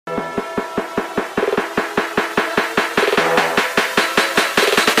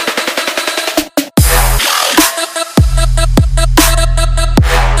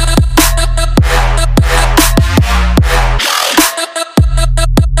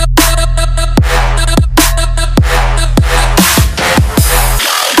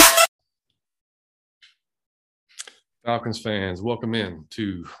Falcons fans, welcome in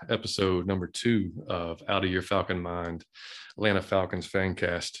to episode number 2 of Out of Your Falcon Mind, Atlanta Falcons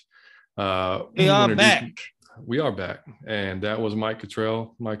Fancast. We are back. We are back. And that was Mike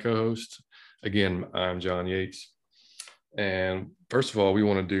Cottrell, my co-host. Again, I'm John Yates. And first of all, we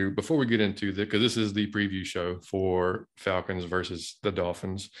want to do, before we get into this, because this is the preview show for Falcons versus the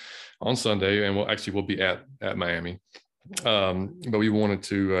Dolphins on Sunday, and we'll be at Miami. But we wanted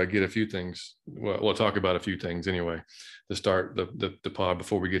to get a few things. We'll talk about a few things anyway to start the pod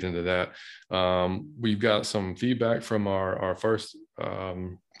before we get into that. We've got some feedback from our first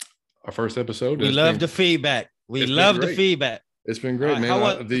episode. We love the feedback. We love the feedback. It's been great,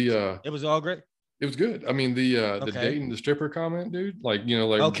 man. It was all great. It was good. I mean, the dating the stripper comment, dude.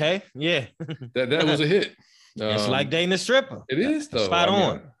 Okay, yeah, that was a hit. It's like dating the stripper. It is though. Spot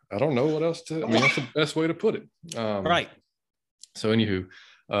on. I don't know what else to. I mean, that's the best way to put it. Right. So, anywho,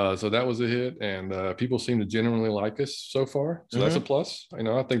 so that was a hit, and people seem to genuinely like us so far. So that's a plus. I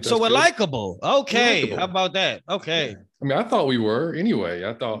think that's so. We're good. likable. Okay, how about that? Okay. Yeah. I mean, I thought we were anyway.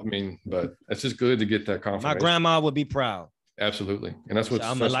 But it's just good to get that confirmation. My grandma would be proud. Absolutely, and that's what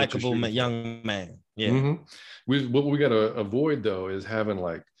I'm a likable young man. Yeah. Mm-hmm. What we got to avoid though is having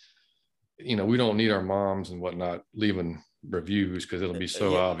we don't need our moms and whatnot leaving reviews because it'll be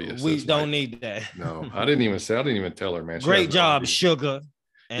so obvious. We don't need that. No, I didn't even tell her, man. Great job, sugar.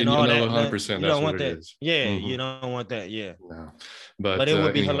 And all that. 100%. That's what it is. Yeah, you don't want that. Yeah. No, but it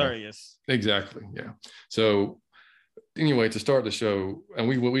would be hilarious. Exactly. Yeah. So anyway, to start the show, and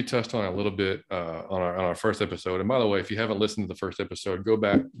we touched on it a little bit on our first episode. And by the way, if you haven't listened to the first episode, go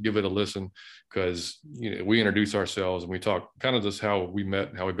back, give it a listen, because we introduce ourselves and we talk kind of just how we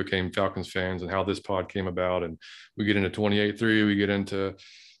met, how we became Falcons fans, and how this pod came about. And we get into 28-3, we get into a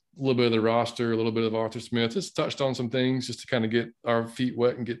little bit of the roster, a little bit of Arthur Smith. Just touched on some things just to kind of get our feet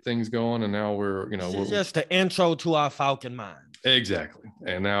wet and get things going. And now we're just the intro to our Falcon mind. Exactly.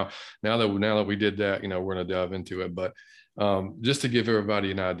 And now that we did that, we're going to dive into it. But just to give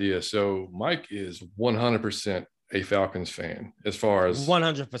everybody an idea, so Mike is 100% a Falcons fan as far as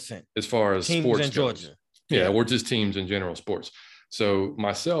 100%. As far as teams sports in Georgia. Yeah, we're just teams in general, sports. So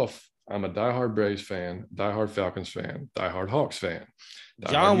myself, I'm a diehard Braves fan, diehard Falcons fan, diehard Hawks fan.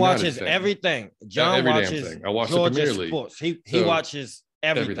 John watches everything. John watches thing. I watch Georgia the Premier League. Sports. He watches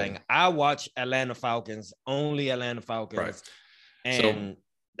everything. I watch Atlanta Falcons, only Atlanta Falcons. Right. And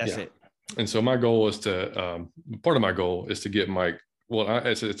that's it. And so my goal is to part of my goal is to get Mike. Well,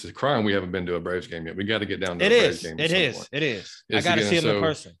 it's a crime we haven't been to a Braves game yet. We got to get down to a Braves game. It is. I got to see him in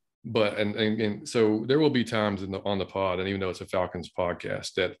person. But and so there will be times on the pod, and even though it's a Falcons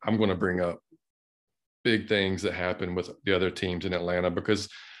podcast, that I'm going to bring up big things that happen with the other teams in Atlanta, because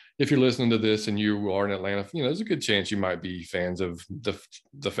if you're listening to this and you are in Atlanta, there's a good chance you might be fans of the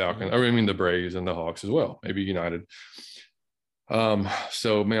Falcons, the Braves and the Hawks as well, maybe United.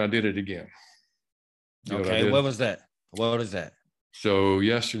 So man, I did it again. What was that? What is that? So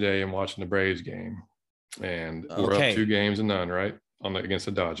yesterday I'm watching the Braves game, and we're up 2-0, right? Against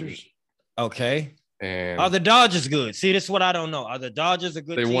the Dodgers. Okay. And are the Dodgers good? See, this is what I don't know. Are the Dodgers a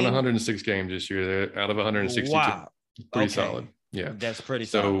good team? They won 106 games this year. They're out of 162. Wow. Pretty solid. Yeah. That's pretty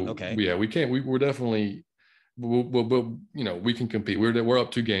solid. Okay. Yeah, we can't. We're definitely. We can compete. We're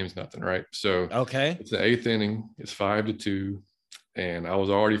up 2-0, right? So it's the 8th inning. It's 5-2. And I was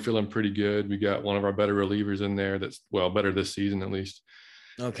already feeling pretty good. We got one of our better relievers in there that's, better this season at least.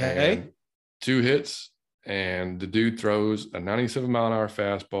 Okay. And 2 hits, and the dude throws a 97-mile-an-hour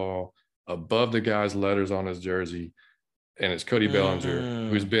fastball above the guy's letters on his jersey. And it's Cody Bellinger,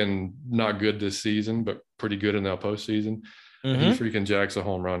 who's been not good this season, but pretty good in the postseason. And he freaking jacks a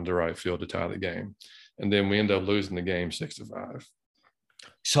home run to right field to tie the game. And then we end up losing the game 6-5.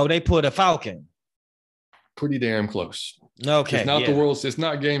 So they put a Falcon. Pretty damn close. Okay. It's not it's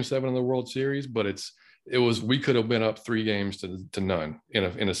not Game 7 of the World Series, but we could have been up 3-0 to none in a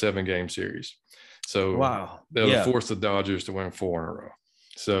 7-game series. So that would force the Dodgers to win 4 in a row.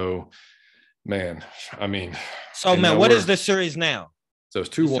 So man, what is the series now? So it's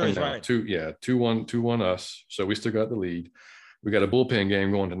 2-1 now. Right. 2-1 us. So we still got the lead. We got a bullpen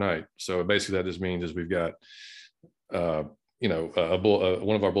game going tonight. So basically that just means is we've got one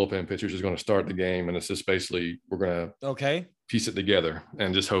of our bullpen pitchers is going to start the game, and it's just basically we're going to piece it together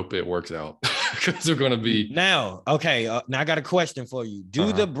and just hope it works out, because they're going to be now. Now I got a question for you.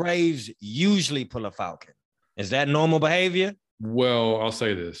 Do the Braves usually pull a Falcon? Is that normal behavior? Well, I'll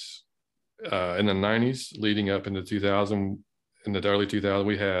say this: in the 90s, leading up into 2000, in the early 2000s,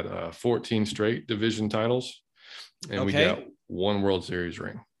 we had 14 straight division titles, and we got 1 World Series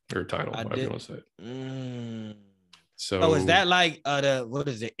ring or title, whatever you want to say. So is that like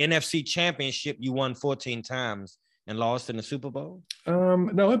the NFC Championship you won 14 times, and lost in the Super Bowl?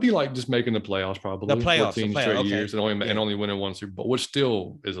 No, it'd be like just making the playoffs probably. The playoffs, 14 straight okay. years and only winning one Super Bowl, which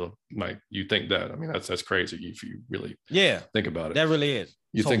still is you think that. I mean, that's crazy if you really think about it. That really is.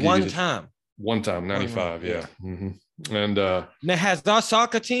 You so think one time, 95, yeah. Mm-hmm. And now has our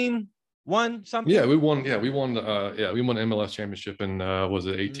soccer team won something? Yeah, we won. Yeah, we won the MLS championship in was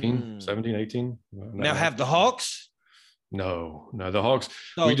it 17, 18? Now have the Hawks? No, the Hawks.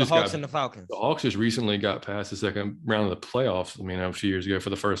 No, the Hawks and the Falcons. The Hawks just recently got past the second round of the playoffs. I mean, a few years ago for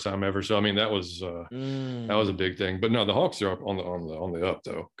the first time ever. So I mean, that was a big thing. But no, the Hawks are up on the up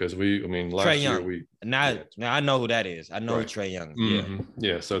though, because last year now I know who that is. I know Trae Young.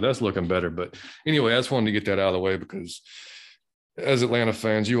 Yeah. So that's looking better. But anyway, I just wanted to get that out of the way because as Atlanta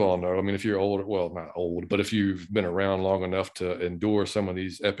fans, you all know, I mean, if you're older, well, not old, but if you've been around long enough to endure some of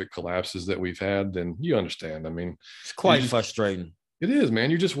these epic collapses that we've had, then you understand. I mean, it's quite frustrating. It is, man.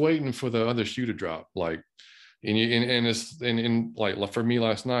 You're just waiting for the other shoe to drop. Like, like for me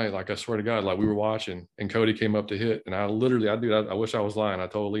last night, like I swear to God, like we were watching and Cody came up to hit, and I wish I was lying. I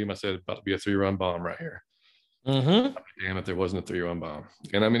told Liam, I said, about to be a 3-run bomb right here. Mm-hmm. Damn it, there wasn't a 3-run bomb.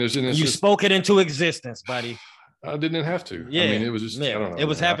 And I mean, you spoke it into existence, buddy. I didn't have to. Yeah. I mean, it was just, I don't know. It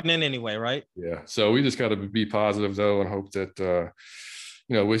was happening anyway, right? Yeah. So we just got to be positive though, and hope that,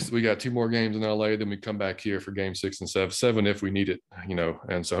 we got 2 more games in LA, then we come back here for game 6 and 7 if we need it,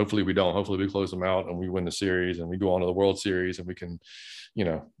 and so hopefully we don't. Hopefully we close them out and we win the series and we go on to the World Series and we can,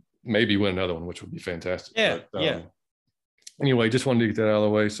 maybe win another one, which would be fantastic. Yeah. But, anyway, just wanted to get that out of the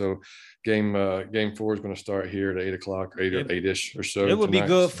way. So game 4 is going to start here at 8:00 or 8-ish or so. It would be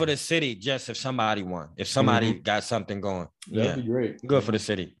good for the city just if somebody won, if somebody got something going. That'd be great. Good for the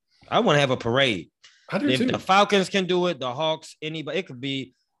city. I want to have a parade. I do too. The Falcons can do it, the Hawks, anybody, it could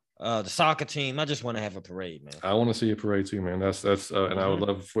be the soccer team. I just want to have a parade, man. I want to see a parade too, man. That's and I would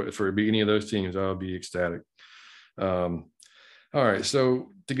love for it to be any of those teams. I would be ecstatic. All right,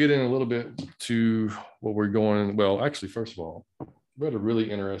 so to get in a little bit to what we're going. Well, actually, first of all, I read a really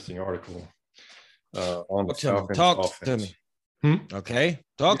interesting article on the Falcons offense. To me. Okay,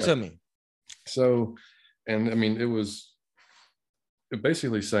 talk to me. So, and I mean, it was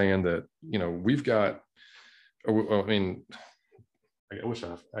basically saying that we've got. I mean, I wish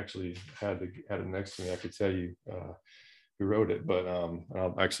I actually had it next to me. I could tell you who wrote it, but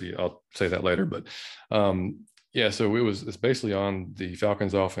I'll say that later. But so it's basically on the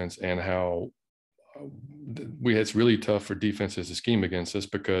Falcons offense and how it's really tough for defenses to scheme against us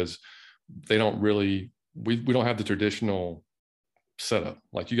because they don't really we don't have the traditional setup.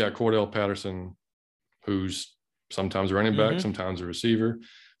 Like you got Cordell Patterson, who's sometimes a running back, sometimes a receiver.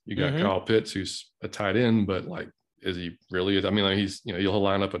 You got Kyle Pitts, who's a tight end, but like, is he really? I mean, like he's he'll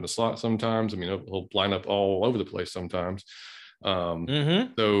line up in the slot sometimes. I mean, he'll line up all over the place sometimes. So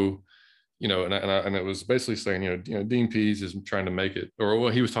and it was basically saying Dean Pease is trying to make it,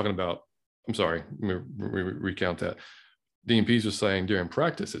 or he was talking about. I'm sorry, let me recount that. Dean Pease was saying during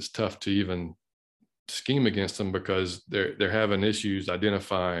practice it's tough to even scheme against them because they're having issues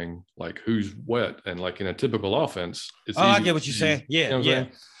identifying like who's wet, and like in a typical offense it's I get what you're saying.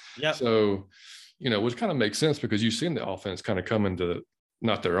 Yeah. So which kind of makes sense because you've seen the offense kind of come into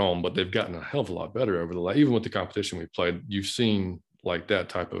not their own, but they've gotten a hell of a lot better over the even with the competition we played. You've seen like that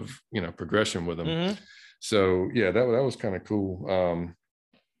type of progression with them. So that was kind of cool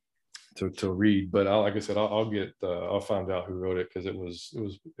to read. But like I said, I'll find out who wrote it because it was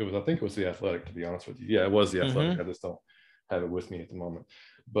I think it was The Athletic, to be honest with you. Yeah, it was The Athletic. I just don't have it with me at the moment.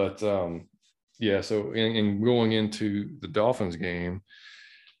 But so in going into the Dolphins game,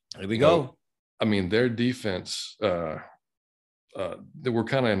 here we go. I mean, their defense, they were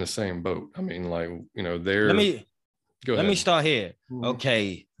kind of in the same boat. I mean, like they're. Let me start here.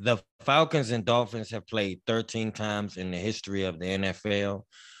 Okay, the Falcons and Dolphins have played 13 times in the history of the NFL.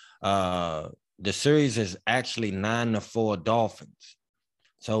 The series is actually 9-4 Dolphins.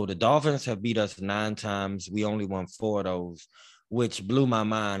 So the Dolphins have beat us 9 times. We only won 4 of those, which blew my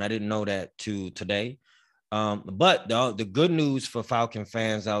mind. I didn't know that today. But the good news for Falcon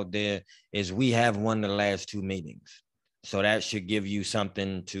fans out there is we have won the last 2 meetings. So that should give you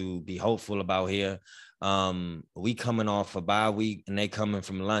something to be hopeful about here. We coming off a bye week and they coming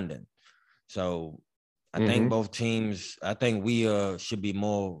from London. So I think both teams, I think we should be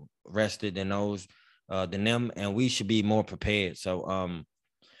more rested than them, and we should be more prepared. So,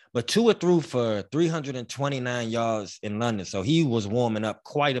 but Tua threw for 329 yards in London. So he was warming up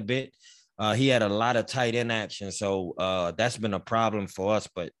quite a bit. He had a lot of tight end action. So that's been a problem for us,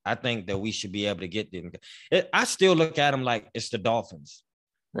 but I think that we should be able to get them. I still look at them like it's the Dolphins.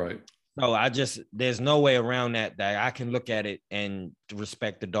 Right. No, there's no way around that I can look at it and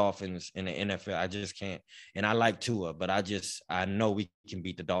respect the Dolphins in the NFL. I just can't. And I like Tua, but I know we can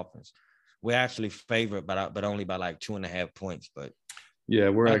beat the Dolphins. We're actually favored, but only by like 2.5 points. But yeah,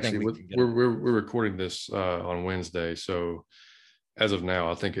 we're recording this on Wednesday, so as of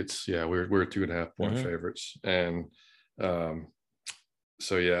now, I think we're 2.5 point favorites, and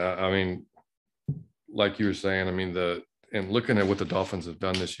so yeah, I mean, like you were saying, I mean and looking at what the Dolphins have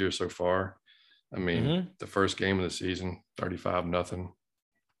done this year so far, I mean, the first game of the season, 35-0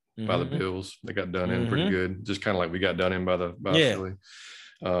 by the Bills. They got done in pretty good, just kind of like we got done in by Philly.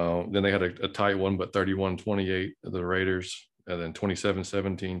 Then they had a tight one, but 31-28 of the Raiders, and then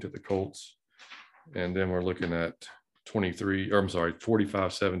 27-17 to the Colts. And then we're looking at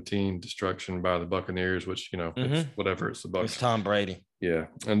 45-17 destruction by the Buccaneers, which, it's whatever, it's the Bucs. It's Tom Brady. Yeah.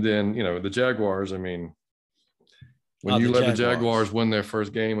 And then, the Jaguars, I mean, when you let the Jaguars win their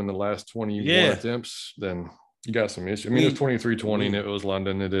first game in the last 21 attempts, then you got some issues. I mean, it was 23-20 and it was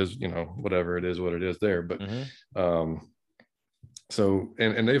London. It is, whatever it is, what it is there. But so,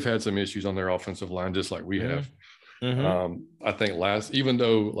 and they've had some issues on their offensive line, just like we have. I think even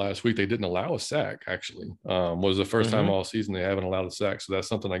though last week they didn't allow a sack, actually, was the first time all season they haven't allowed a sack. So that's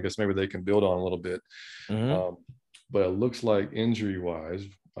something I guess maybe they can build on a little bit. But it looks like injury-wise,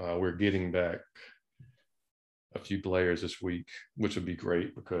 we're getting back a few players this week, which would be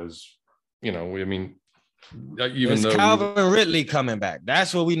great because, even though Calvin Ridley coming back.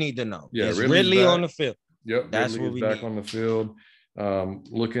 That's what we need to know. Yeah, Ridley on the field. Yep, that's Ridley what we back need. on the field.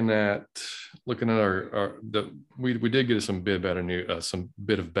 Looking at we did get some bit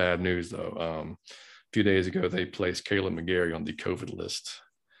of bad news though. A few days ago, they placed Caleb McGarry on the COVID list.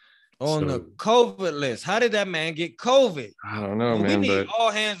 On the COVID list. How did that man get COVID? I don't know, man. We need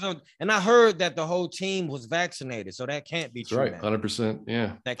all hands on. And I heard that the whole team was vaccinated, so that can't be true. Right, 100%.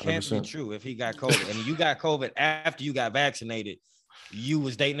 Yeah, that can't 100%. Be true if he got COVID. And you got COVID after you got vaccinated. You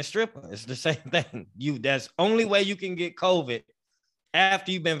was dating a stripper. It's the same thing. That's only way you can get COVID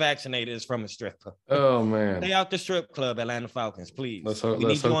after you've been vaccinated is from a stripper. Oh man! Stay out the strip club, Atlanta Falcons, please. We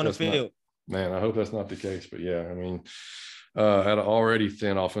need you on the field. Man, I hope that's not the case. But yeah, I mean. At an already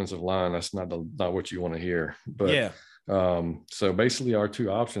thin offensive line, that's not what you want to hear. But yeah. So basically, our two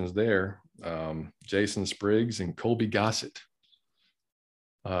options there, Jason Spriggs and Colby Gossett.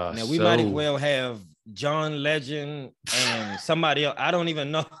 Now we might as well have John Legend and somebody else. I don't even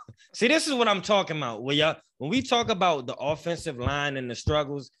know. See, this is what I'm talking about. When we talk about the offensive line and the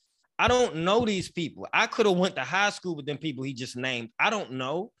struggles, I don't know these people. I could have went to high school with them people he just named. I don't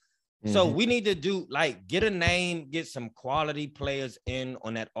know. So we need to get a name, get some quality players in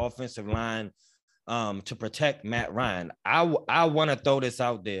on that offensive line to protect Matt Ryan. I want to throw this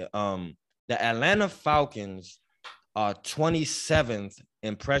out there. The Atlanta Falcons are 27th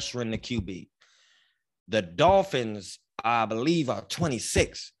in pressuring the QB. The Dolphins, I believe, are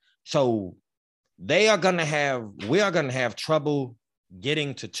 26th. So we are going to have trouble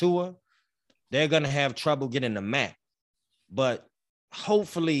getting to Tua. They're going to have trouble getting to Matt. But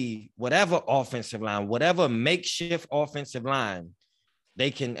hopefully whatever makeshift offensive line, they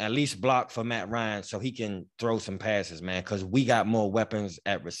can at least block for Matt Ryan so he can throw some passes, man, because we got more weapons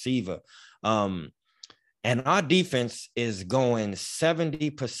at receiver. And our defense is going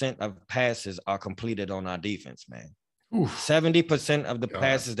 70% of passes are completed on our defense, man. Oof. 70% of the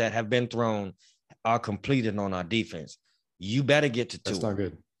passes that have been thrown are completed on our defense. You better get to Tua. That's not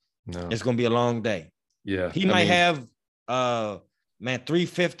good. No. It's going to be a long day. Yeah. He might have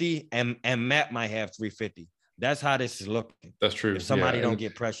 350 and Matt might have 350. That's how this is looking. That's true. If somebody don't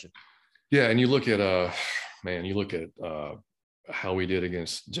get pressure. Yeah, and you look at how we did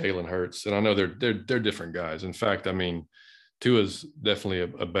against Jalen Hurts, and I know they're different guys. In fact, I mean, Tua's definitely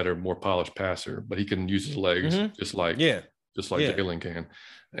a better, more polished passer, but he can use his legs just like Jalen can.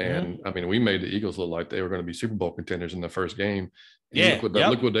 And I mean, we made the Eagles look like they were going to be Super Bowl contenders in the first game. And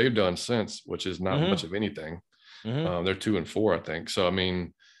look what they've done since, which is not much of anything. They're 2-4, I think. So, I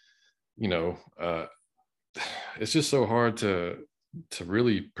mean, it's just so hard to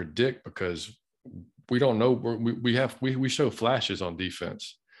really predict because we don't know. We show flashes on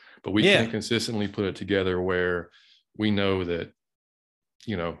defense, but we can't consistently put it together where we know that,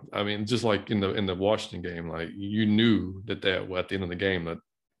 I mean, just like in the Washington game, like you knew that at the end of the game that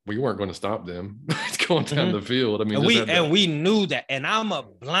we weren't going to stop them going down the field. I mean, we knew that, and I'm a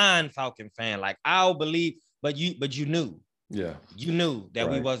blind Falcon fan. Like I'll believe. But you knew. Yeah. You knew that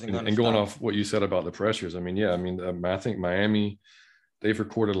we wasn't going to. And going off what you said about the pressures, I think Miami, they've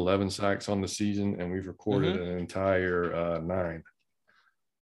recorded 11 sacks on the season, and we've recorded an entire 9.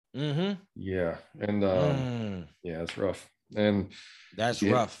 Yeah. And yeah, it's rough. And that's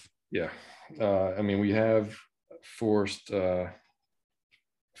rough. Yeah. I mean, we have forced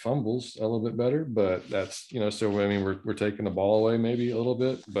fumbles a little bit better, but that's, so I mean, we're taking the ball away maybe a little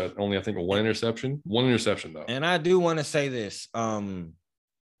bit, but only I think one interception though. And I do want to say this.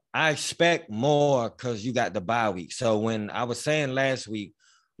 I expect more because you got the bye week. So when I was saying last week,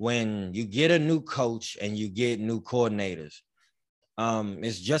 when you get a new coach and you get new coordinators,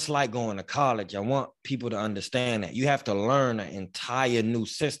 it's just like going to college. I want people to understand that you have to learn an entire new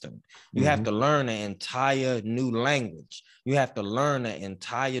system. You have to learn an entire new language. You have to learn an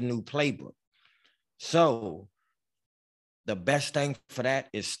entire new playbook. So the best thing for that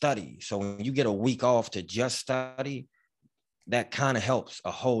is study. So when you get a week off to just study, that kind of helps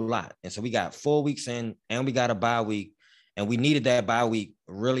a whole lot. And so we got 4 weeks in and we got a bye week, and we needed that bye week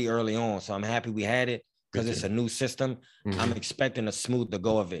really early on. So I'm happy we had it because it's a new system. I'm expecting a smooth the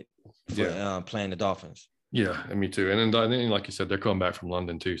go of it for playing the Dolphins. Yeah, and me too. And then, like you said, they're coming back from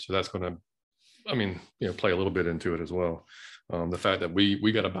London too. So that's going to, play a little bit into it as well. The fact that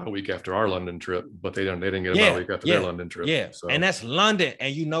we got a bye week after our London trip, but they didn't get a bye week after their London trip. Yeah, so. And that's London,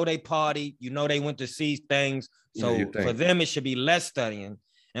 and they party, they went to see things. So for them, it should be less studying,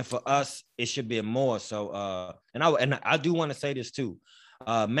 and for us, it should be more. So, and I do want to say this too.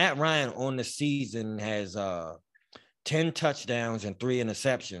 Matt Ryan on the season has 10 touchdowns and 3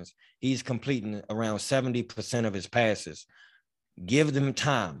 interceptions. He's completing around 70% of his passes. Give them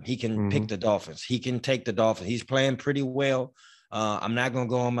time. He can pick the Dolphins. He can take the Dolphins. He's playing pretty well. I'm not going to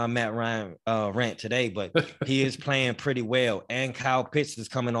go on my Matt Ryan rant today, but he is playing pretty well. And Kyle Pitts is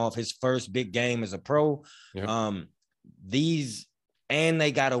coming off his first big game as a pro. Yep. And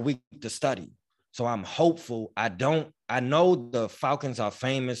they got a week to study. So I'm hopeful. I know the Falcons are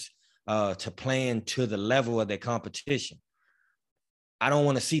famous to playing to the level of their competition. I don't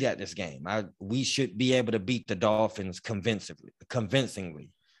want to see that this game. We should be able to beat the Dolphins convincingly,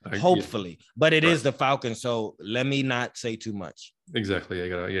 hopefully. But it is the Falcons, so let me not say too much. Exactly.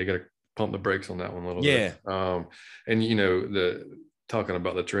 You gotta pump the brakes on that one a little bit. And talking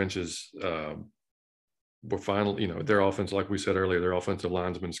about the trenches, we're finally, their offense, like we said earlier, their offensive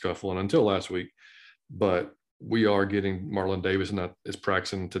line's been scuffling until last week, but we are getting Marlon Davis is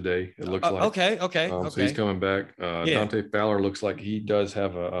practicing today. It looks like. Okay. So he's coming back. Dante Fowler looks like he does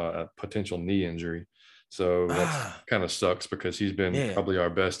have a potential knee injury. So that kind of sucks because he's been probably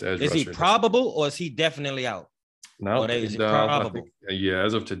our best edge rusher. Is he probable or is he definitely out? No, is he probable?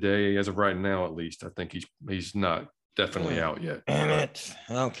 As of today, as of right now, at least, I think he's not definitely out yet. Damn it.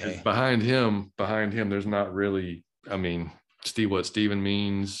 Okay. Behind him, there's not really, Steven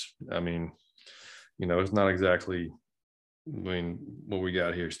Means. It's not exactly, what we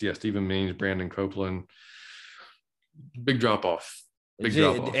got here. Yeah, Steven Means, Brandon Copeland. Big drop off. And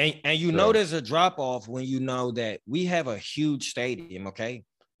there's a drop off when you know that we have a huge stadium, okay?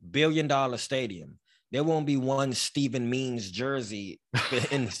 $1 billion stadium. There won't be one Steven Means jersey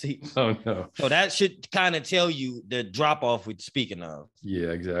in the seats. Oh, no. So that should kind of tell you the drop off we're speaking of. Yeah,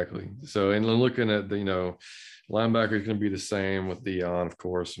 exactly. So, and looking at the, linebacker is going to be the same with Dion, of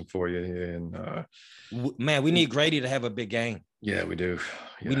course, and for you. And man, we need Grady to have a big game. Yeah, we do.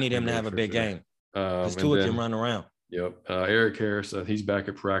 Yeah, we need him to have a big game. Because Tua can run around. Yep. Eric Harris, he's back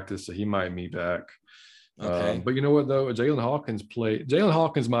at practice, so he might be back. Okay. But you know what, though? Jalen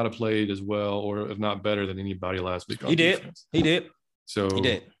Hawkins might have played as well, or if not better than anybody last week. He did. So he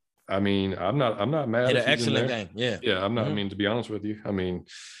did. I'm not mad. He had an excellent game. Yeah. I'm not. To be honest with you,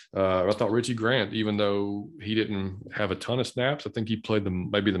 I thought Richie Grant, even though he didn't have a ton of snaps, I think he played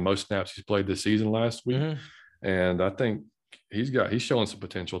maybe the most snaps he's played this season last week, and I think he's showing some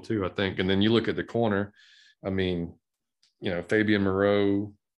potential too. I think, and then you look at the corner. Fabian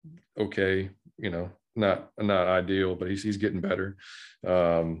Moreau, okay, not ideal, but he's getting better.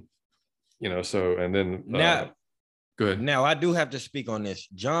 So, and then now. Good. Now, I do have to speak on this.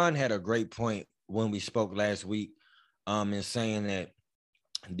 John had a great point when we spoke last week in saying that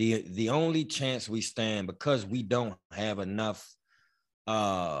the only chance we stand, because we don't have enough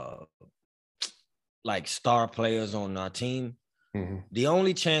star players on our team, the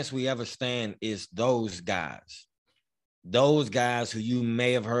only chance we ever stand is those guys who you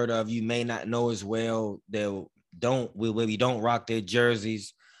may have heard of, you may not know as well. We don't rock their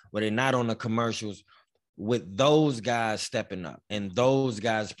jerseys, where they're not on the commercials. With those guys stepping up and those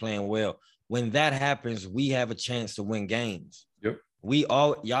guys playing well, when that happens, we have a chance to win games. Yep.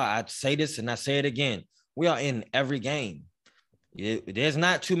 I say this and I say it again. We are in every game. There's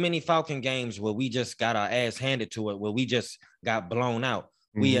not too many Falcon games where we just got our ass handed to it, where we just got blown out.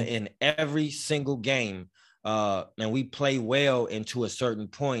 We are in every single game, and we play well into a certain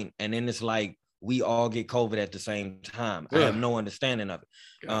point, and then it's like we all get COVID at the same time. Ugh. I have no understanding of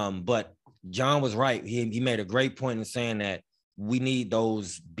it. But John was right. He made a great point in saying that we need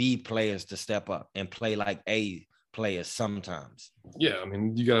those B players to step up and play like A players sometimes. Yeah, I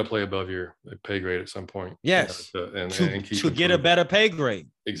mean, you got to play above your pay grade at some point. Yes, to get a better pay grade.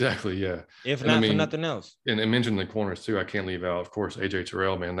 Exactly, yeah. If not for nothing else. And mention the corners too. I can't leave out, of course, AJ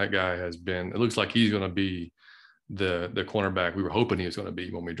Terrell. Man, that guy has been. It looks like he's going to be the cornerback we were hoping he was going to be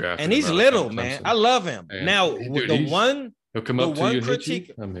when we drafted. And he's little, man. I love him. And now, dude, he'll come up to you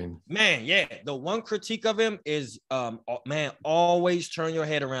critique. I mean, man, yeah. The one critique of him is, man, always turn your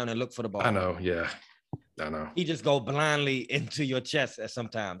head around and look for the ball. I know, yeah. I know. He just go blindly into your chest at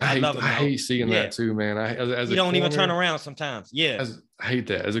sometimes. I love him. I hate seeing that too, man. He don't even turn around sometimes. Yeah. I hate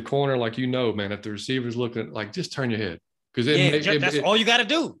that. As a corner, like, man, if the receiver's looking, like, just turn your head. Because that's all you got to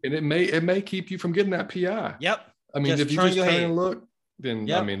do. And it may keep you from getting that PI. Yep. I mean, if you just turn and look,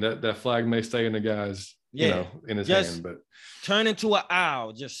 then I mean that flag may stay in the guy's, in his hand. But turn into an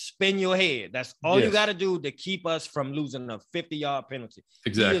owl, just spin your head. That's all you got to do to keep us from losing a 50-yard penalty.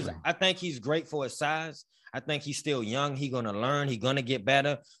 Exactly. I think he's great for his size. I think he's still young. He's gonna learn. He's gonna get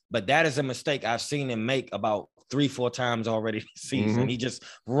better. But that is a mistake I've seen him make about 3-4 times already this season. He just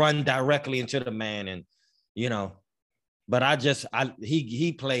run directly into the man, and But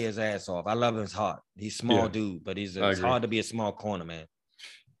he play his ass off. I love his heart. He's small dude, but it's hard to be a small corner, man.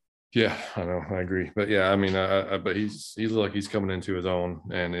 Yeah, I know. I agree. But yeah, I mean, but he's like he's coming into his own,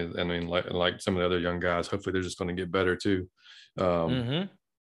 and I mean, like some of the other young guys, hopefully they're just going to get better too. And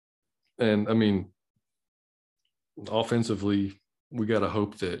I mean, offensively, we got to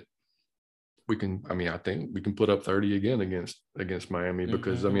hope that we can. I mean, I think we can put up 30 again against Miami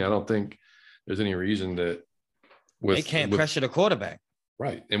because I mean, I don't think there's any reason that they can't pressure the quarterback.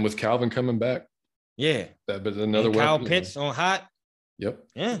 Right, and with Calvin coming back, but another and Kyle Pitts on hot. Yep.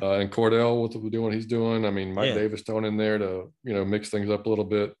 Yeah. And Cordell with what he's doing. I mean, Mike Davis thrown in there to mix things up a little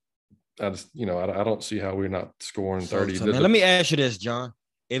bit. I just I don't see how we're not scoring 30. So now let me ask you this, John.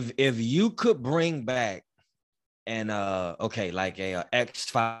 If you could bring back like a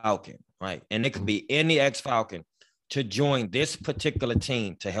ex-Falcon, right? And it could be any ex-Falcon to join this particular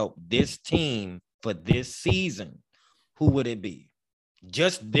team to help this team for this season, who would it be?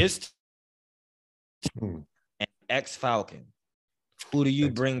 Just this ex-Falcon. Who do you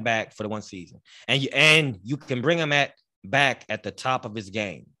bring back for the one season? And you can bring him back at the top of his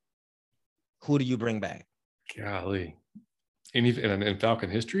game. Who do you bring back? Golly. In Falcon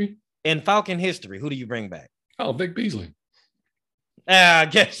history? In Falcon history, who do you bring back? Oh, Vic Beasley.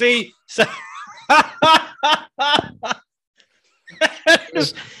 See? So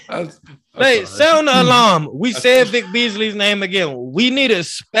hey, sound the alarm. We said Vic Beasley's name again. We need a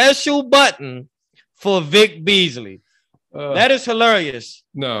special button for Vic Beasley. That is hilarious.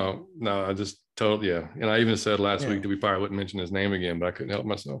 No, I just told and I even said last week that we probably wouldn't mention his name again, but I couldn't help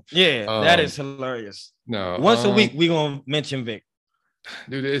myself. That is hilarious. No, once a week we're gonna mention Vic.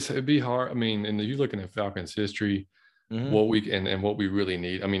 Dude, it'd be hard. I mean, and you're looking at Falcons history, what we and what we really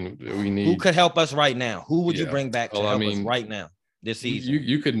need. I mean, we need who could help us right now. Who would you bring back to help us right now this season?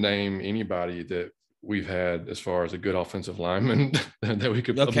 You could name anybody that we've had as far as a good offensive lineman that we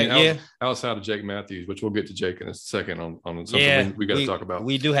could. Outside of Jake Matthews, which we'll get to Jake in a second on something we got to talk about.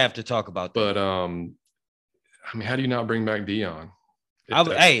 We do have to talk about that. But I mean, how do you not bring back Dion?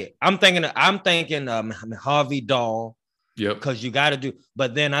 I'm thinking Harvey Dahl. Yep. Because you got to do,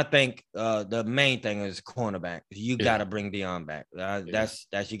 but then I think the main thing is cornerback. You got to bring Dion back. That's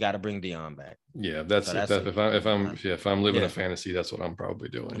you got to bring Dion back. Yeah, if I'm living a fantasy, that's what I'm probably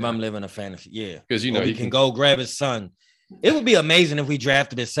doing. If I'm living a fantasy, because he can go grab his son. It would be amazing if we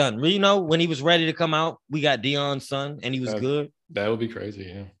drafted his son. When he was ready to come out, we got Dion's son, and he was good. That would be crazy.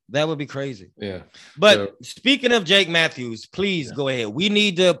 Yeah, that would be crazy. Yeah. But speaking of Jake Matthews, please go ahead. We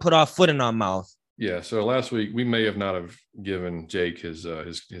need to put our foot in our mouth. Yeah, so last week we may have not have given Jake his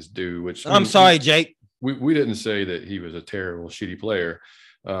due, which I'm sorry, Jake. We didn't say that he was a terrible, shitty player.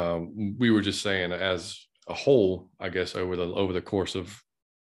 We were just saying as a whole, I guess over the course of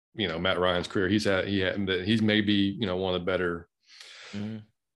Matt Ryan's career, he's maybe one of the better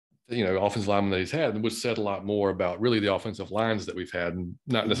offensive linemen that he's had, which said a lot more about really the offensive lines that we've had, and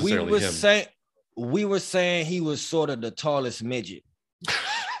not necessarily him. We were saying he was sort of the tallest midget,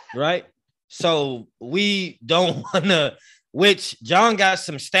 right? So we don't want to, which John got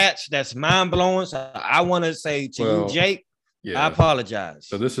some stats that's mind-blowing. So I want to say to you, Jake, I apologize.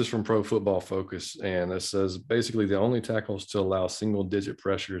 So this is from Pro Football Focus, and it says basically the only tackles to allow single-digit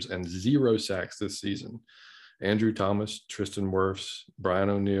pressures and 0 sacks this season: Andrew Thomas, Tristan Wirfs, Brian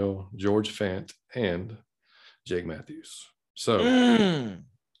O'Neill, George Fant, and Jake Matthews. So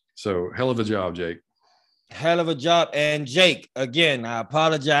So hell of a job, Jake. Hell of a job. And Jake, again, I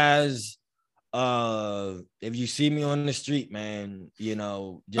apologize. If you see me on the street, man,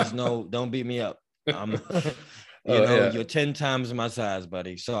 just know, don't beat me up. You're 10 times my size,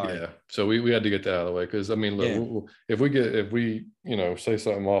 buddy. Sorry. Yeah. So we had to get that out of the way because I mean, look, if we say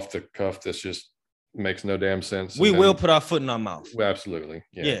something off the cuff that's just makes no damn sense, we will put our foot in our mouth. Absolutely.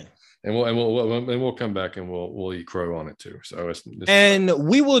 Yeah. And we'll come back and we'll eat crow on it too. So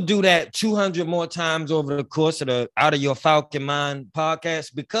we will do that 200 more times over the course of the Out of Your Falcon Mind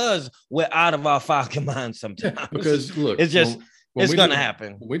podcast because we're out of our Falcon Mind sometimes. Yeah, because look, it's just it's gonna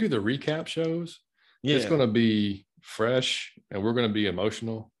happen. When we do the recap shows, it's gonna be fresh and we're gonna be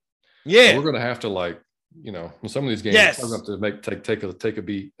emotional. Yeah, we're gonna have to some of these games we're gonna have to take a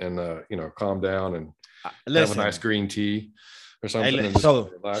beat and calm down and have a nice green tea. Or something. Hey, so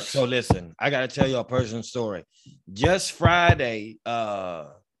listen, I gotta tell you a personal story. Just Friday, I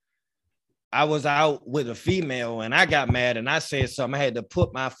was out with a female and I got mad and I said something. I had to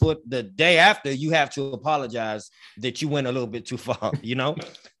put my foot the day after. You have to apologize that you went a little bit too far,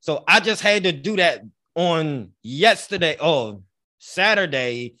 So I just had to do that on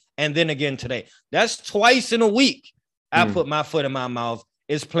Saturday, and then again today. That's twice in a week. I put my foot in my mouth.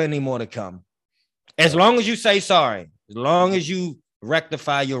 It's plenty more to come. As long as you say sorry. As long as you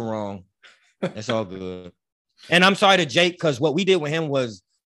rectify your wrong, it's all good. And I'm sorry to Jake, because what we did with him was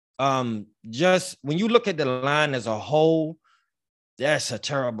just when you look at the line as a whole, that's a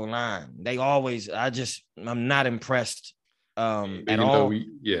terrible line. I'm not impressed at all.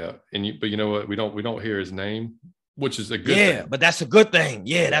 But you know what? We don't hear his name, which is a good thing. Yeah, but that's a good thing.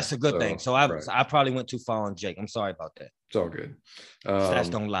 Yeah, that's a good thing. So I probably went too far on Jake. I'm sorry about that. It's all good. Stats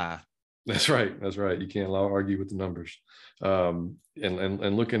don't lie. That's right. You can't argue with the numbers. And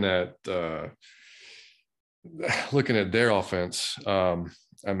looking at their offense,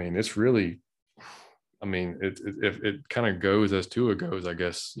 I mean, it's really, it kind of goes as Tua goes, I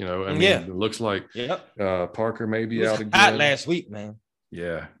guess. It looks like Parker may be out again. Hot last week, man.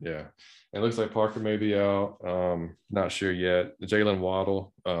 Yeah. It looks like Parker may be out. Not sure yet. Jalen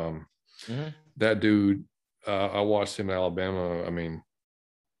Waddle, that dude. I watched him in Alabama. I mean,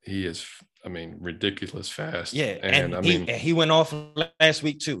 he is, ridiculous fast. Yeah, and he went off last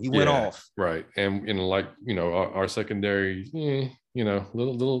week too. He went off. Right, and our secondary,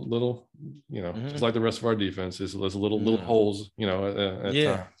 little, just like the rest of our defense, there's little holes, at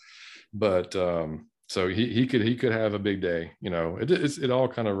time. But so he could have a big day. It all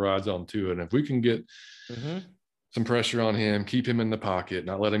kind of rides on to it, and if we can get some pressure on him, keep him in the pocket,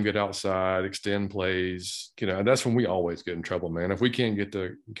 not let him get outside, extend plays, that's when we always get in trouble, man. If we can't get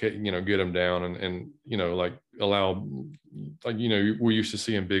him down and allow, we're used to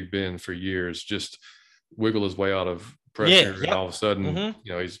seeing Big Ben for years, just wiggle his way out of pressure and all of a sudden,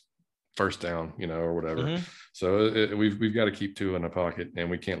 he's first down, or whatever. So we've got to keep Tua in the pocket and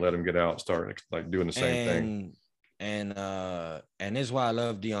we can't let him get out, start doing the same thing. And this is why I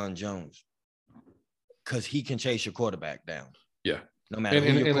love Deion Jones. Because he can chase your quarterback down. Yeah. No matter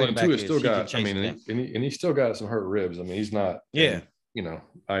who your quarterback is, still got, and he's still got some hurt ribs. He's not in,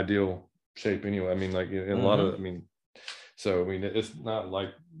 ideal shape anyway. In a lot of, so it's not like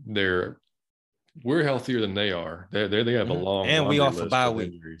we're healthier than they are. They have a long and we off a bye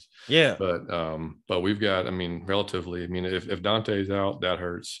week. Yeah. But we've got, relatively, if Dante's out, that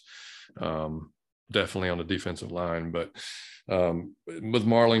hurts. Definitely on the defensive line, but with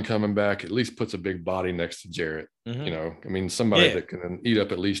Marlon coming back, at least puts a big body next to Jarrett. Somebody that can eat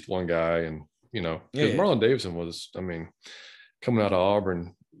up at least one guy, and because Marlon Davidson was, coming out of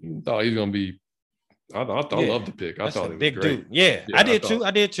Auburn, thought he was going to be. I loved the pick. I thought he was big great. Dude. Yeah, I did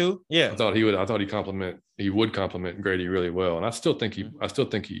too. Yeah, I thought he would compliment Grady really well, and I still think he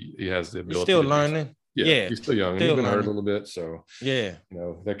has the ability. He's still learning. He's still young. He's been hurt a little bit, so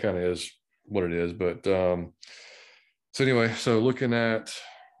that kind of is what it is. But so anyway, so looking at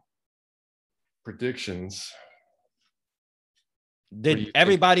predictions, did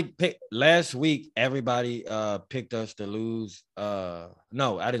everybody pick last week? Everybody picked us to lose.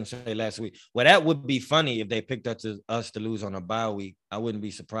 No, I didn't say last week. Well, that would be funny if they picked us to lose on a bye week. I wouldn't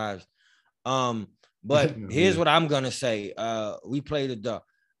be surprised. But here's what I'm gonna say. We played a dog.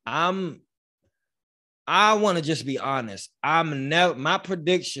 I want to just be honest. My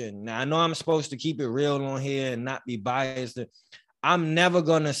prediction. Now I know I'm supposed to keep it real on here and not be biased. I'm never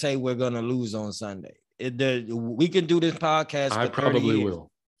gonna say we're gonna lose on Sunday. We can do this podcast. I probably will.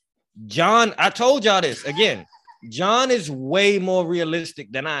 John, I told y'all this again. John is way more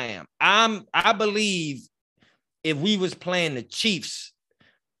realistic than I am. I believe if we was playing the Chiefs,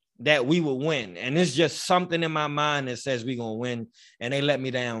 that we will win. And it's just something in my mind that says we're going to win. And they let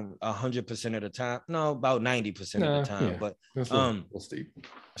me down 100% of the time. No, about 90% of the time. Yeah. But That's a little steep.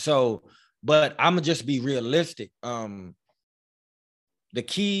 So, but I'm going to just be realistic. The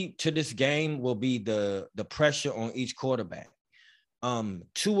key to this game will be the pressure on each quarterback.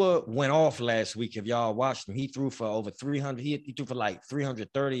 Tua went off last week. If y'all watched him, he threw for over 300. He threw for like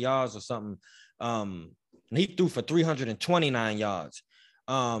 330 yards or something. And he threw for 329 yards.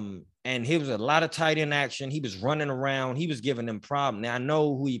 And he was a lot of tight end action. He was running around. He was giving them problems. Now I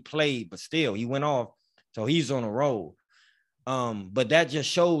know who he played, but still he went off. So he's on a roll. But that just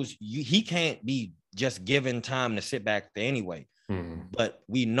shows he can't be just given time to sit back there anyway. Mm-hmm. But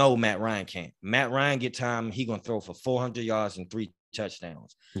we know Matt Ryan can't. Matt Ryan get time, he gonna throw for 400 yards and 3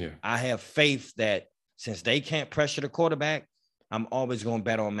 touchdowns. Yeah, I have faith that since they can't pressure the quarterback, I'm always gonna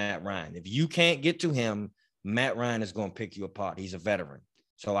bet on Matt Ryan. If you can't get to him, Matt Ryan is gonna pick you apart. He's a veteran.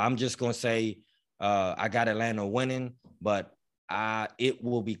 So I'm just gonna say I got Atlanta winning, but it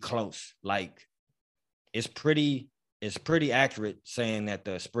will be close. Like it's pretty accurate saying that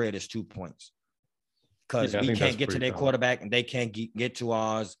the spread is 2 points. Because we can't get to their quarterback and they can't get to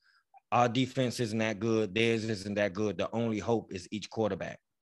ours. Our defense isn't that good. Theirs isn't that good. The only hope is each quarterback.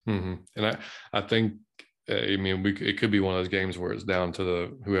 Mm-hmm. And I think, it could be one of those games where it's down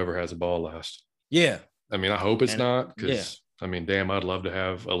to whoever has the ball last. Yeah. I mean, I hope it's not because, damn, I'd love to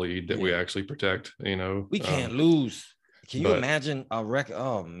have a lead that we actually protect, We can't lose. Can you imagine a record?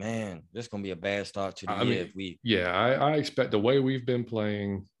 Oh, man, this is going to be a bad start to the year if we. Yeah, I expect the way we've been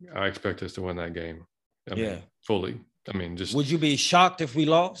playing, I expect us to win that game. Fully. Just. Would you be shocked if we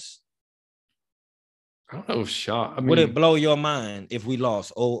lost? I don't know if shocked. Would it blow your mind if we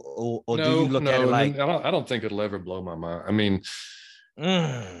lost, or no, do you look at it like? I don't think it'll ever blow my mind.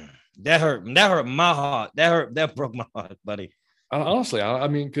 That hurt my heart. That broke my heart, buddy. Honestly, I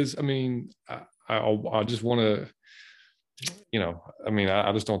just want to. I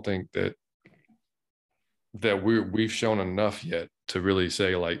just don't think that we've shown enough yet to really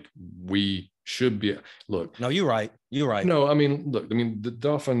say like we should be. Look, no, you're right. No, the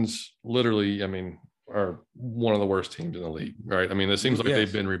Dolphins literally, are one of the worst teams in the league, right? It seems like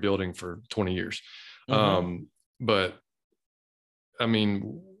they've been rebuilding for 20 years. Mm-hmm. But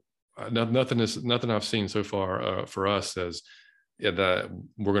nothing I've seen so far for us says that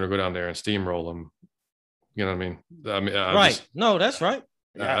we're going to go down there and steamroll them. You know what I mean? Right. No, that's right.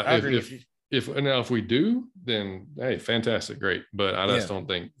 I agree with you. If we do, then hey, fantastic, great. But I just don't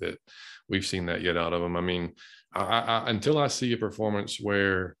think that we've seen that yet out of them. Until I see a performance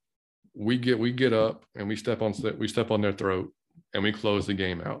where we get up and we step on their throat and we close the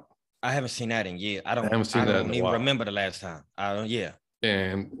game out. I haven't seen that in years. I don't even remember the last time. And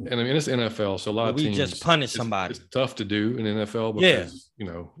it's NFL, so a lot of teams just punish somebody. It's tough to do in NFL because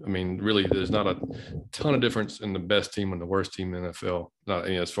really there's not a ton of difference in the best team and the worst team in the NFL. Not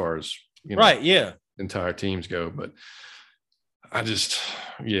as far as entire teams go, but I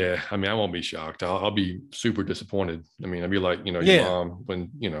won't be shocked. I'll be super disappointed. I'd be like, your mom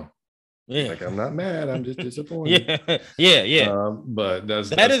when like I'm not mad, I'm just disappointed. But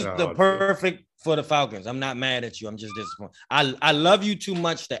that is the perfect for the Falcons. I'm not mad at you. I'm just disappointed. I love you too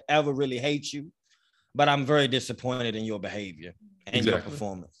much to ever really hate you, but I'm very disappointed in your behavior and your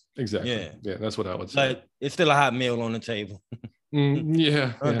performance. Exactly. Yeah, that's what I would say. But it's still a hot meal on the table.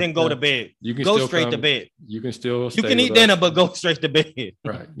 Then go to bed. You can go straight to bed. You can still. You can eat dinner, but go straight to bed.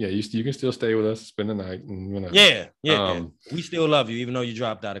 Right. Yeah. You can still stay with us, spend the night, and we still love you, even though you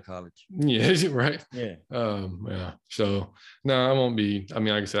dropped out of college. Yeah. Right. Yeah. So no, I won't be. Like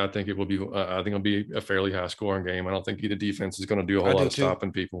I said, I think it will be. I think it'll be a fairly high scoring game. I don't think either defense is going to do a whole lot of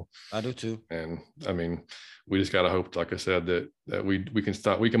stopping people. I do too. And we just got to hope, like I said, that we can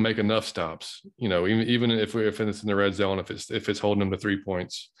stop. We can make enough stops. Even if it's in the red zone, if it's holding them to 3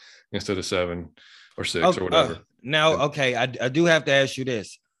 points instead of 7 or 6 or whatever. I do have to ask you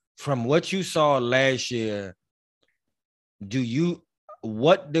this: from what you saw last year,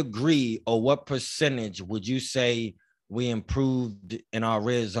 what degree or what percentage would you say we improved in our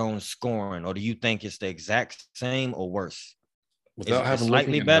red zone scoring, or do you think it's the exact same or worse? Without having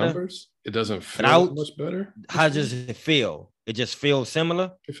slightly better numbers, it doesn't feel much better. How does it feel? It just feels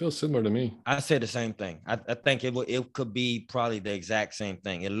similar. It feels similar to me. I said the same thing. I think it could be probably the exact same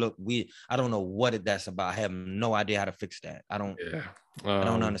thing. I don't know what that's about. I have no idea how to fix that. I don't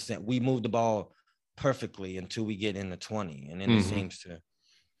understand. We move the ball perfectly until we get in the 20, and then it seems to.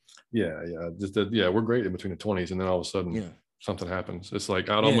 We're great in between the 20s, and then all of a sudden something happens. It's like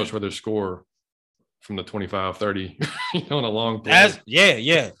I'd almost rather score from the 25, 30, on a long play.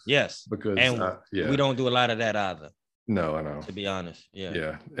 Yes. Because we don't do a lot of that either. No, I know. To be honest, yeah.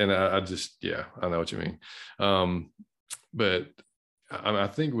 Yeah, and I just I know what you mean. But I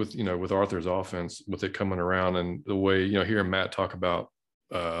think with Arthur's offense, with it coming around and the way hearing Matt talk about,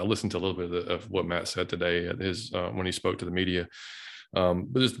 I listened to a little bit of what Matt said today at his when he spoke to the media.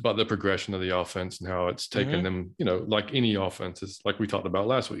 But just about the progression of the offense and how it's taken them, like any offense, is like we talked about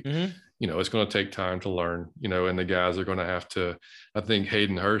last week. It's going to take time to learn, and the guys are going to have to. I think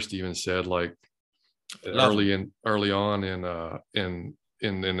Hayden Hurst even said, like, early on in the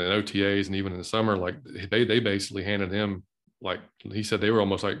OTAs and even in the summer, like they basically handed him, like he said, they were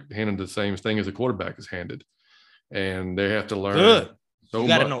almost like handed the same thing as a quarterback is handed, and they have to learn. Good. So you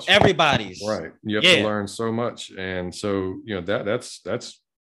got to know everybody's right. You have to learn so much, and so that's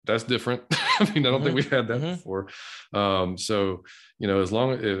different. I mean, I don't think we've had that before. So as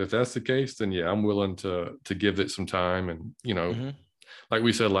long as if that's the case, then I'm willing to give it some time, and like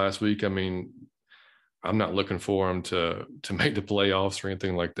we said last week, I mean, I'm not looking for them to make the playoffs or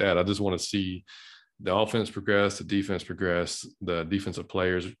anything like that. I just want to see the offense progress, the defense progress, the defensive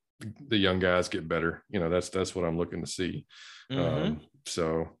players, the young guys get better. That's what I'm looking to see.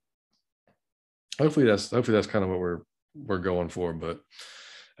 So hopefully that's kind of what we're going for, but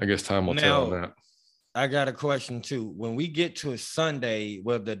I guess time will tell on that. I got a question too. When we get to a Sunday,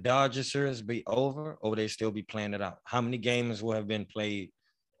 will the Dodger series be over or will they still be playing it out? How many games will have been played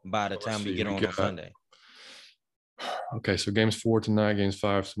by the time we get on Sunday? Okay, so games 4 tonight, games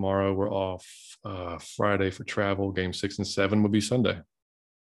 5 tomorrow. We're off Friday for travel. Game 6 and 7 would be Sunday.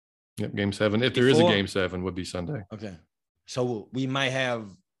 Yep, game 7. If there is a game 7, would be Sunday. Okay, so we might have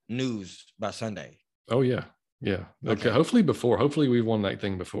news by Sunday. Oh yeah. Okay. Hopefully we've won that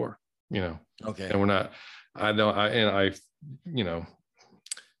thing before. Okay. And we're not. I don't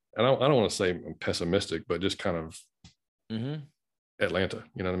want to say I'm pessimistic, but just kind of. Atlanta,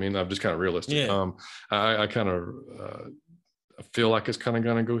 you know what I mean? I'm just kind of realistic. Yeah. I kind of feel like it's kind of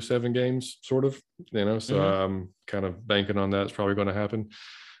going to go 7 games, sort of, so I'm kind of banking on that. It's probably going to happen.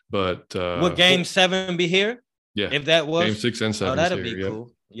 But would game 7 be here? Yeah. If that was game 6 and 7. Oh, that'd be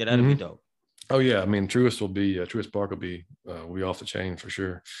cool. Yeah, that'd be dope. Oh yeah. I mean, Truist Park will be off the chain for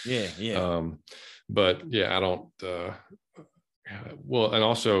sure. Yeah. But yeah, I don't, well, and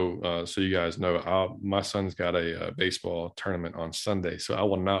also, so you guys know, my son's got a baseball tournament on Sunday, so I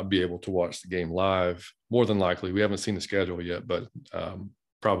will not be able to watch the game live. More than likely, we haven't seen the schedule yet, but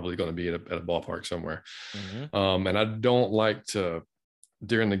probably going to be at a ballpark somewhere. And I don't like to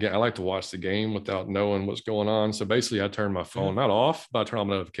during the game. I like to watch the game without knowing what's going on. So basically, I turn my phone not off, but I turn all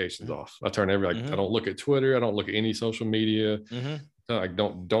my notifications off. I turn I don't look at Twitter. I don't look at any social media. Like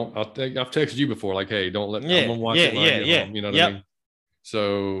I've texted you before, like, hey, don't let me watch it when I get home. You know what I mean?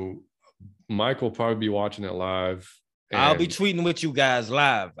 So Mike will probably be watching it live. I'll be tweeting with you guys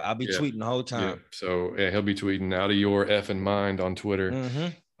live. I'll be tweeting the whole time. Yeah. So he'll be tweeting out of your effing mind on Twitter.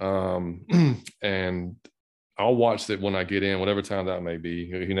 And I'll watch it when I get in, whatever time that may be.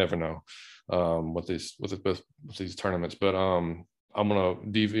 You never know with these tournaments. But I'm gonna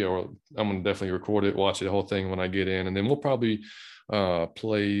definitely record it, watch the whole thing when I get in, and then we'll probably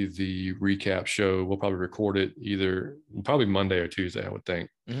play the recap show. We'll probably record it probably Monday or Tuesday, I would think,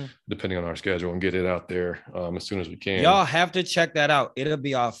 depending on our schedule, and get it out there as soon as we can. Y'all have to check that out. It'll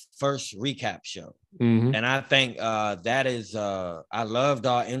be our first recap show. And I think that is I loved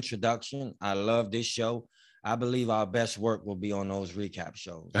our introduction. I love this show. I believe our best work will be on those recap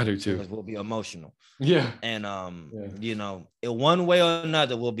shows. I do too. Because we'll be emotional. Yeah. And in one way or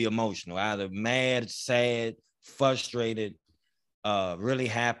another, we'll be emotional. Either mad, sad, frustrated, really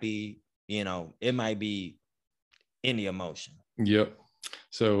happy. It might be any emotion. Yep.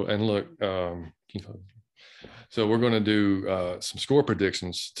 So, and look, so we're going to do some score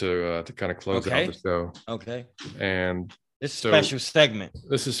predictions to kind of close out the show. Okay. And this is a special segment.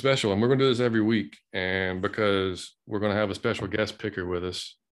 This is special, and we're going to do this every week. And because we're going to have a special guest picker with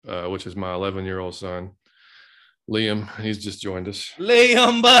us, which is my 11-year-old son, Liam. He's just joined us.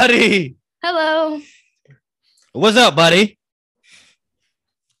 Liam, buddy. Hello. What's up, buddy?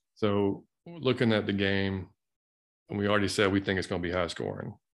 So looking at the game, and we already said we think it's going to be high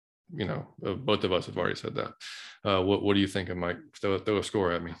scoring. Both of us have already said that. What do you think, Mike? Throw a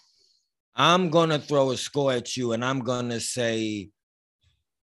score at me. I'm going to throw a score at you, and I'm going to say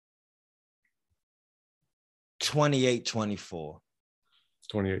 28-24.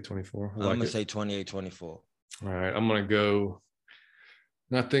 28-24. I'm going to say 28-24. All right, I'm going to go.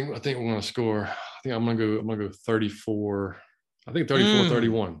 I think we're going to score. I think I'm going to go 34. I think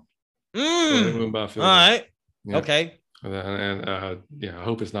 34-31. So all right. Yeah. Okay. And I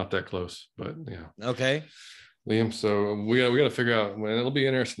hope it's not that close, but yeah. Okay. Liam, so we got to figure out, when it'll be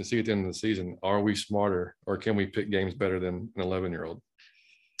interesting to see at the end of the season, are we smarter or can we pick games better than an 11-year-old?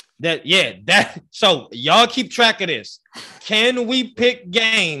 So y'all keep track of this. Can we pick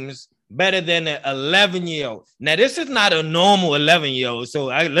games better than an 11-year-old? Now, this is not a normal 11-year-old. So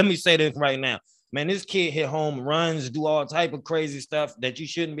let me say this right now. Man, this kid hit home runs, do all type of crazy stuff that you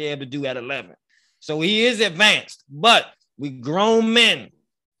shouldn't be able to do at 11. So he is advanced, but we grown men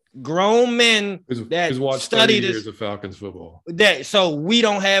that watched study 30 years of Falcons football. So we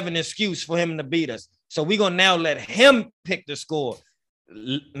don't have an excuse for him to beat us. So we're going to now let him pick the score.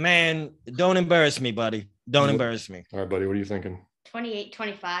 Man, don't embarrass me, buddy. Don't embarrass me. All right, buddy. What are you thinking?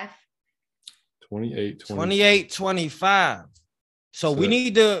 28-25. 28-25. So we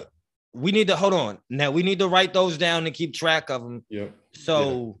need to hold on. Now we need to write those down and keep track of them. Yep.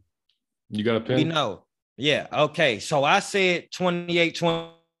 So you got a pen? We know. Yeah. Okay. So I said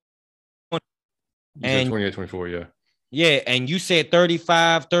 28-20. And 28-24, yeah. Yeah, and you said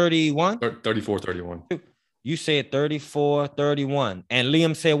 35-31? 34-31. You said 34-31. And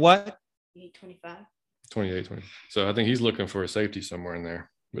Liam said what? 28-25. 28-20. So I think he's looking for a safety somewhere in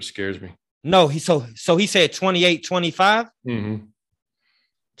there, which scares me. No, he said 28-25? Mm-hmm.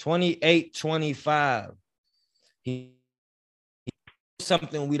 28-25. He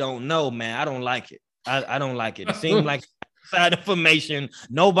something we don't know, man. I don't like it. I don't like it. It seems like side information.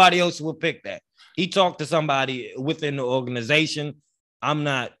 Nobody else will pick that. He talked to somebody within the organization. I'm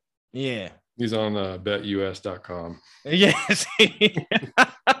not. Yeah. He's on betus.com. Yes.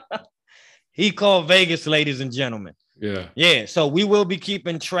 He called Vegas, ladies and gentlemen. Yeah. Yeah. So we will be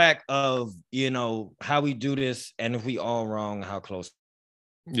keeping track of, how we do this. And if we all wrong, how close.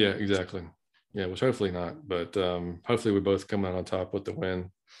 Yeah, exactly. Yeah, which hopefully not. But hopefully we both come out on top with the win.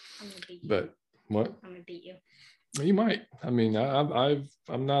 I'm gonna beat you. But what? I'm gonna beat you. You might. I mean, I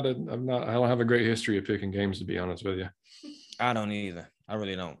don't have a great history of picking games, to be honest with you. I don't either. I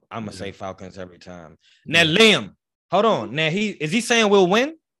really don't. I'm gonna say Falcons every time. Now, Liam, hold on. Now is he saying we'll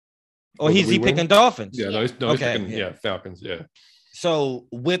win, or is he picking Dolphins? Yeah, no, he's picking Falcons. Yeah. So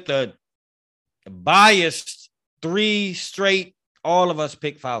with the biased 3 straight, all of us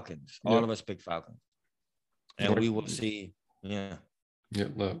pick Falcons. All of us pick Falcons, and we will see. Yeah. Yeah.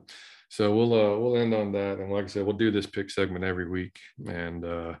 Look. So we'll end on that, and like I said, we'll do this pick segment every week, and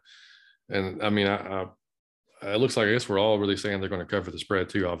I mean, it looks like, I guess we're all really saying they're going to cover the spread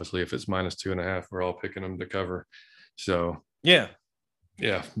too. Obviously, if it's -2.5, we're all picking them to cover. So yeah,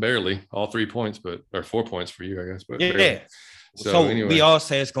 barely all 3 points, or 4 points for you, I guess. But barely. So anyway, we all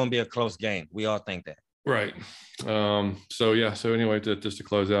say it's going to be a close game. We all think that, right? So anyway, just to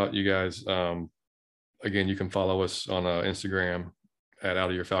close out, you guys, again, you can follow us on Instagram at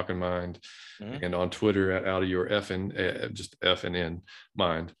Out of Your Falcon Mind, and on Twitter at Out of Your just F&N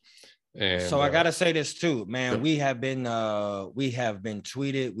Mind. And so I gotta say this too, man. We have been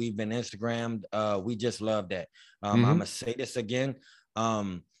tweeted, we've been Instagrammed. We just love that. I'm gonna say this again.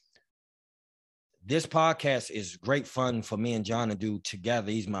 This podcast is great fun for me and John to do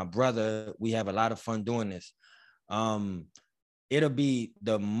together. He's my brother. We have a lot of fun doing this. It'll be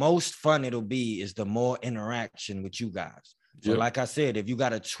the most fun is the more interaction with you guys. So like I said, if you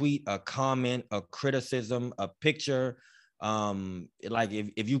got a tweet, a comment, a criticism, a picture, like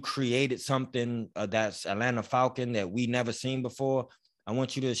if you created something that's Atlanta Falcon that we never seen before, I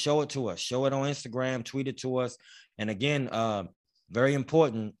want you to show it to us. Show it on Instagram, tweet it to us. And again, very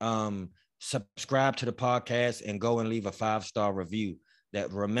important, subscribe to the podcast and go and leave a 5-star review.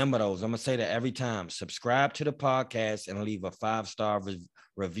 That remember those. I'm gonna say that every time. Subscribe to the podcast and leave a 5-star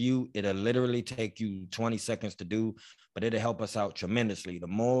review. It'll literally take you 20 seconds to do, but it'll help us out tremendously. The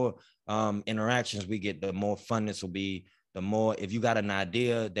more interactions we get, the more fun this will be. The more, if you got an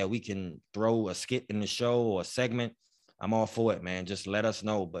idea that we can throw a skit in the show or a segment, I'm all for it, man. Just let us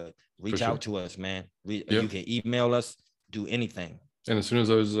know, but reach out to us, man. You can email us, do anything. And as soon as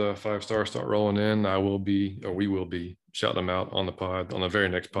those 5 stars start rolling in, we will be shouting them out on the pod, on the very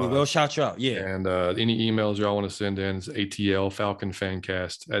next pod. We will shout you out, yeah. And any emails y'all want to send in is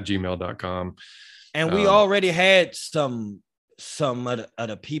atlfalconfancast@gmail.com. And we already had some of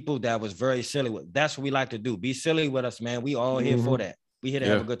the people that was very silly with. That's what we like to do. Be silly with us, man. We all here for that. We here to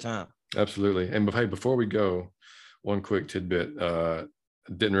have a good time. Absolutely. And hey, before we go, one quick tidbit.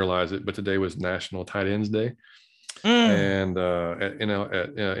 Didn't realize it, but today was National Tight Ends Day. And at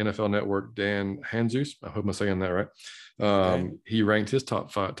NFL Network, Dan Hanzus, I hope I'm saying that right. He ranked his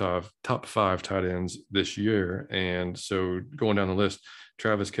top five tight ends this year. And so going down the list,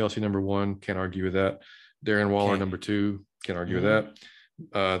 Travis Kelce, number 1, can't argue with that. Darren Waller, number 2, can't argue with that.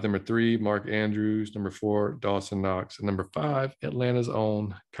 Number 3, Mark Andrews. Number 4, Dawson Knox. And number 5, Atlanta's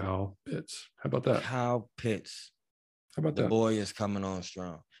own Kyle Pitts. How about that? Kyle Pitts. How about The that? boy is coming on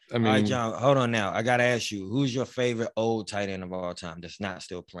strong. I mean, all right, John, hold on now. I got to ask you, who's your favorite old tight end of all time that's not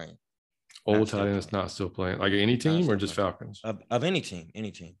still playing? Old tight end that's not still playing. Like any team or just playing. Falcons? Of any team,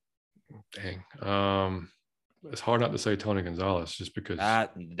 any team. Dang. It's hard not to say Tony Gonzalez just because.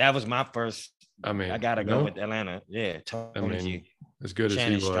 That was my first. I mean, I got to go with Atlanta. Yeah, Tony G. As good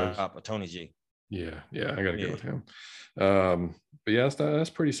Shannon as he was. Tony G. Yeah, I got to go with him. But yeah, that's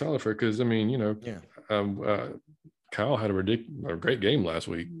pretty solid for it because, I mean, you know, Kyle had a great game last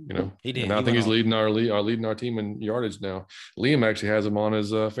week. You know, he did. And I think he's leading our team in yardage now. Liam actually has him on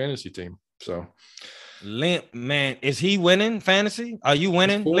his fantasy team. So, Liam, man, is he winning fantasy? Are you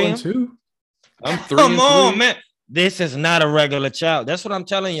winning, Liam? 4-2. I'm 3-3. Come on, man. This is not a regular child. That's what I'm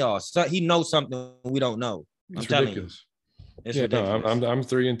telling y'all. So he knows something we don't know. I'm telling you. It's ridiculous. No, I'm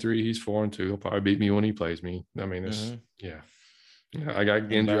 3-3. He's 4-2. He'll probably beat me when he plays me. I mean, it's I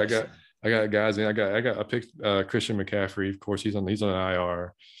got injured. I got guys in. I picked Christian McCaffrey. Of course, he's on an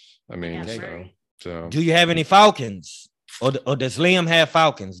IR. I mean, so do you have any Falcons? Or does Liam have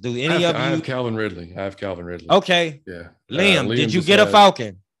Falcons? Do any of you? I have Calvin Ridley. Okay. Yeah. Liam, did you get a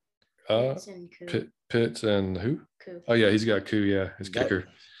Falcon? Pitts and who? Koo. Oh yeah, he's got Koo. Yeah, his kicker.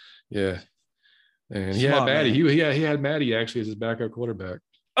 Yeah. And he Smart, had Matty. Man. He had Matty actually as his backup quarterback.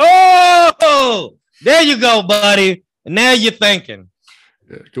 Oh, there you go, buddy. Now you're thinking.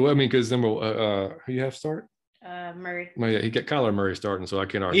 Yeah. I mean, because who you have start? Murray. Well, yeah, he got Kyler Murray starting, so I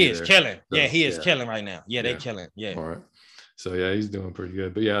can't argue. He is killing. So, he is killing right now. Yeah, they're killing. Yeah. All right. So yeah, he's doing pretty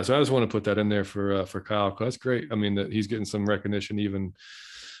good. But yeah, so I just want to put that in there for Kyle, because that's great. I mean, that he's getting some recognition even,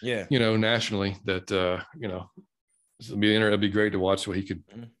 you know, nationally. That you know, it'd be great to watch what he could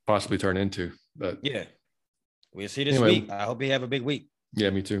possibly turn into. But yeah, we'll see this week. I hope he have a big week. Yeah,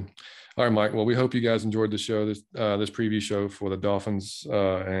 me too. All right, Mike. Well, we hope you guys enjoyed the show, this preview show for the Dolphins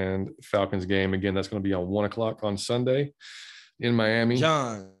and Falcons game. Again, that's going to be on 1:00 on Sunday in Miami.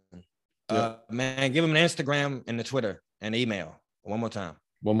 John, man, give him an Instagram and the Twitter and email one more time.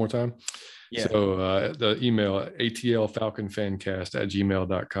 Yeah. So the email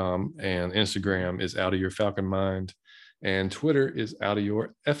atlfalconfancast@gmail.com, and Instagram is Out of Your Falcon Mind, and Twitter is Out of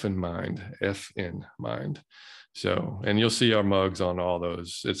Your Effin' Mind, FN Mind. So, and you'll see our mugs on all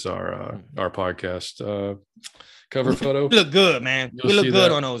those. It's our podcast cover photo. We look good, man. We look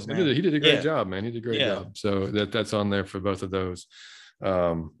good on those, man. He did a great job, man. He did a great job. So that's on there for both of those.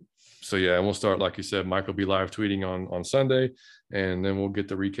 So yeah, and we'll start, like you said, Mike will be live tweeting on Sunday, and then we'll get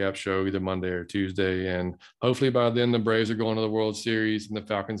the recap show either Monday or Tuesday. And hopefully by then the Braves are going to the World Series and the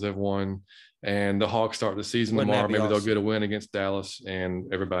Falcons have won, and the Hawks start the season tomorrow. Maybe they'll get a win against Dallas,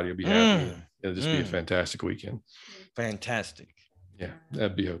 and everybody will be happy. It'll just be a fantastic weekend. Fantastic. Yeah,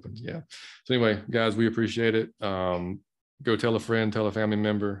 that'd be hoping. Yeah. So anyway, guys, we appreciate it. Go tell a friend, tell a family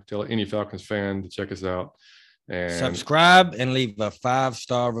member, tell any Falcons fan to check us out. And subscribe and leave a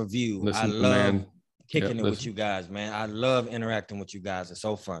 5-star review. I love kicking it with you guys, man. I love interacting with you guys. It's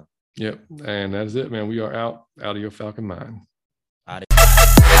so fun. Yep. And that's it, man. We are out of your Falcon mind.